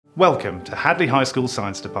Welcome to Hadleigh High School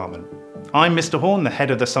Science Department. I'm Mr. Horn, the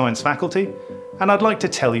head of the Science Faculty, and I'd like to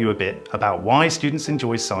tell you a bit about why students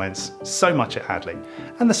enjoy science so much at Hadleigh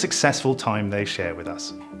and the successful time they share with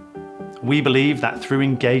us. We believe that through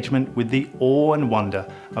engagement with the awe and wonder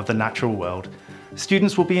of the natural world,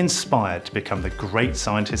 students will be inspired to become the great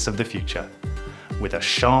scientists of the future, with a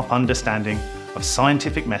sharp understanding of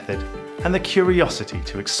scientific method and the curiosity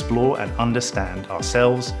to explore and understand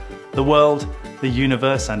ourselves, the world, the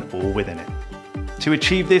universe and all within it. To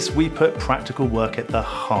achieve this, we put practical work at the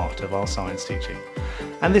heart of our science teaching.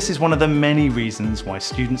 And this is one of the many reasons why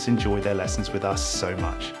students enjoy their lessons with us so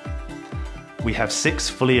much. We have 6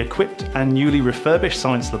 fully equipped and newly refurbished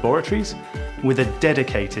science laboratories with a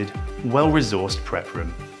dedicated, well-resourced prep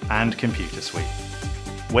room and computer suite.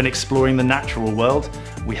 When exploring the natural world,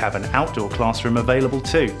 we have an outdoor classroom available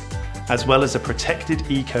too, as well as a protected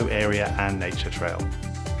eco area and nature trail.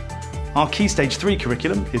 Our Key Stage 3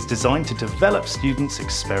 curriculum is designed to develop students'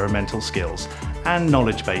 experimental skills and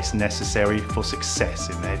knowledge base necessary for success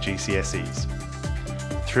in their GCSEs.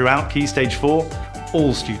 Throughout Key Stage 4,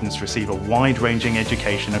 all students receive a wide-ranging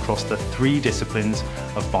education across the 3 disciplines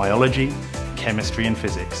of biology, chemistry and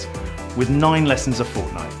physics, with 9 lessons a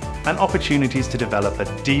fortnight and opportunities to develop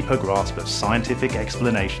a deeper grasp of scientific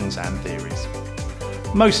explanations and theories.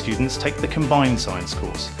 Most students take the combined science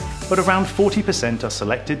course, but around 40% are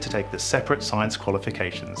selected to take the separate science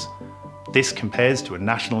qualifications. This compares to a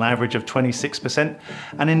national average of 26%,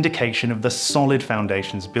 an indication of the solid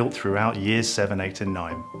foundations built throughout years 7, 8 and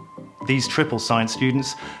 9. These triple science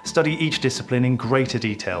students study each discipline in greater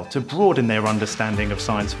detail to broaden their understanding of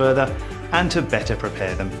science further and to better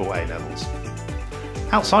prepare them for A-levels.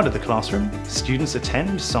 Outside of the classroom, students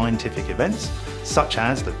attend scientific events such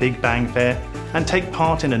as the Big Bang Fair and take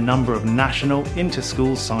part in a number of national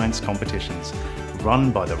inter-school science competitions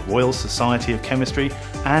run by the Royal Society of Chemistry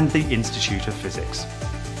and the Institute of Physics.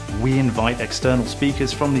 We invite external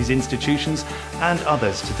speakers from these institutions and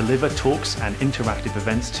others to deliver talks and interactive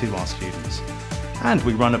events to our students. And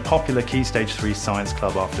we run a popular Key Stage 3 Science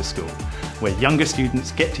Club after school, where younger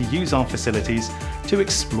students get to use our facilities to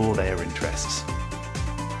explore their interests.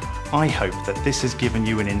 I hope that this has given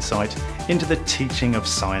you an insight into the teaching of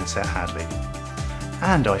science at Hadleigh.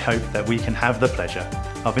 And I hope that we can have the pleasure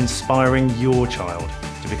of inspiring your child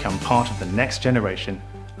to become part of the next generation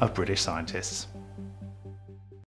of British scientists.